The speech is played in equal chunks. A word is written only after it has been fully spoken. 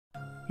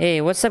Hey,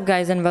 what's up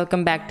guys and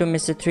welcome back to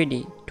Mr.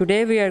 3D.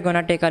 Today we are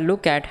gonna take a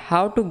look at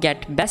how to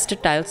get best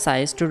tile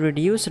size to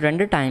reduce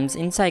render times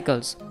in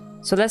cycles.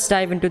 So let's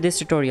dive into this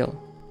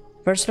tutorial.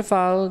 First of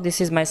all,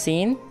 this is my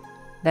scene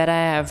that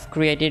I have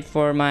created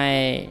for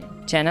my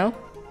channel.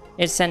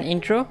 It's an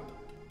intro.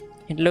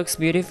 It looks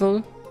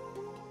beautiful.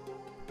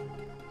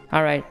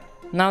 Alright,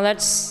 now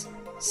let's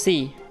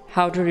see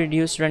how to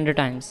reduce render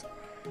times.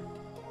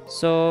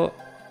 So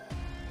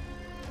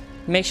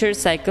make sure it's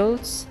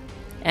cycles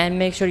and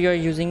make sure you're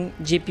using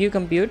GPU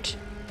compute,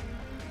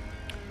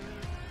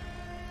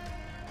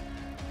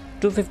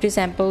 250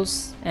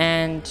 samples,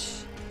 and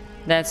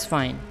that's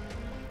fine.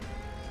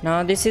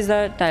 Now this is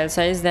the tile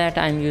size that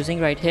I'm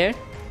using right here,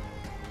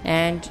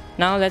 and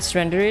now let's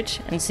render it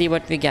and see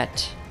what we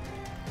get.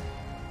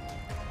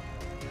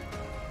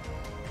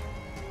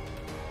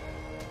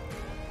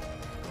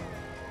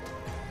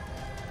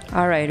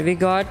 Alright, we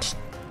got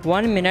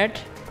 1 minute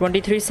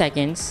 23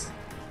 seconds.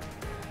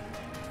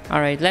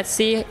 Alright, let's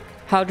see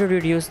how to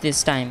reduce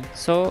this time.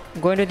 So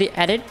go into the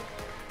edit,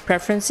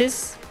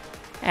 preferences,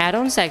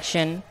 add-on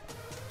section,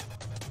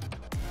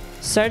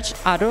 search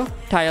auto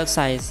tile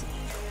size.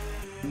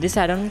 This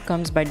add-on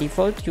comes by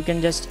default. You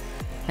can just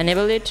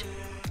enable it,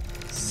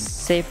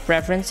 save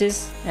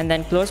preferences, and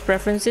then close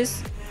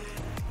preferences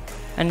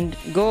and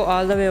go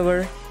all the way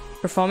over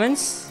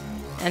performance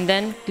and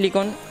then click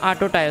on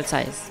auto tile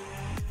size.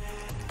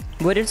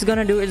 What it's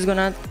gonna do is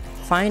gonna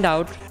find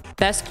out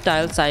best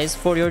tile size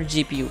for your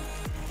GPU.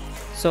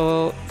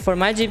 So for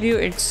my GPU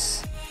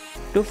it's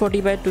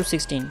 240 by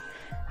 216.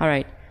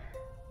 Alright,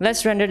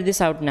 let's render this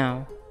out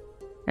now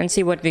and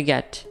see what we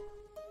get.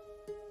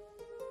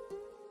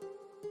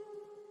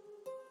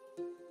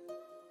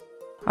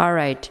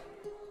 Alright,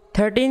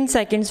 13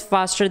 seconds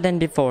faster than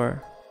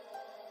before.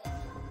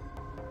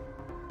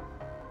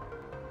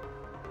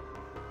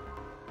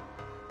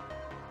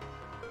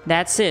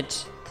 That's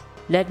it.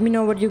 Let me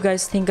know what you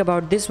guys think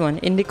about this one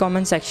in the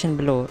comment section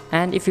below,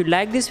 and if you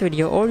like this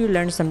video or you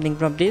learned something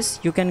from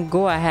this, you can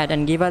go ahead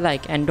and give a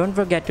like, and don't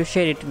forget to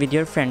share it with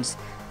your friends.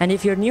 And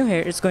if you're new here,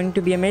 it's going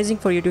to be amazing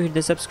for you to hit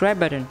the subscribe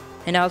button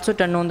and also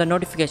turn on the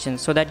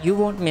notifications so that you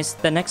won't miss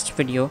the next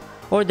video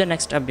or the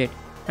next update.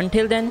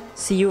 Until then,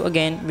 see you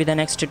again with the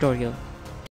next tutorial.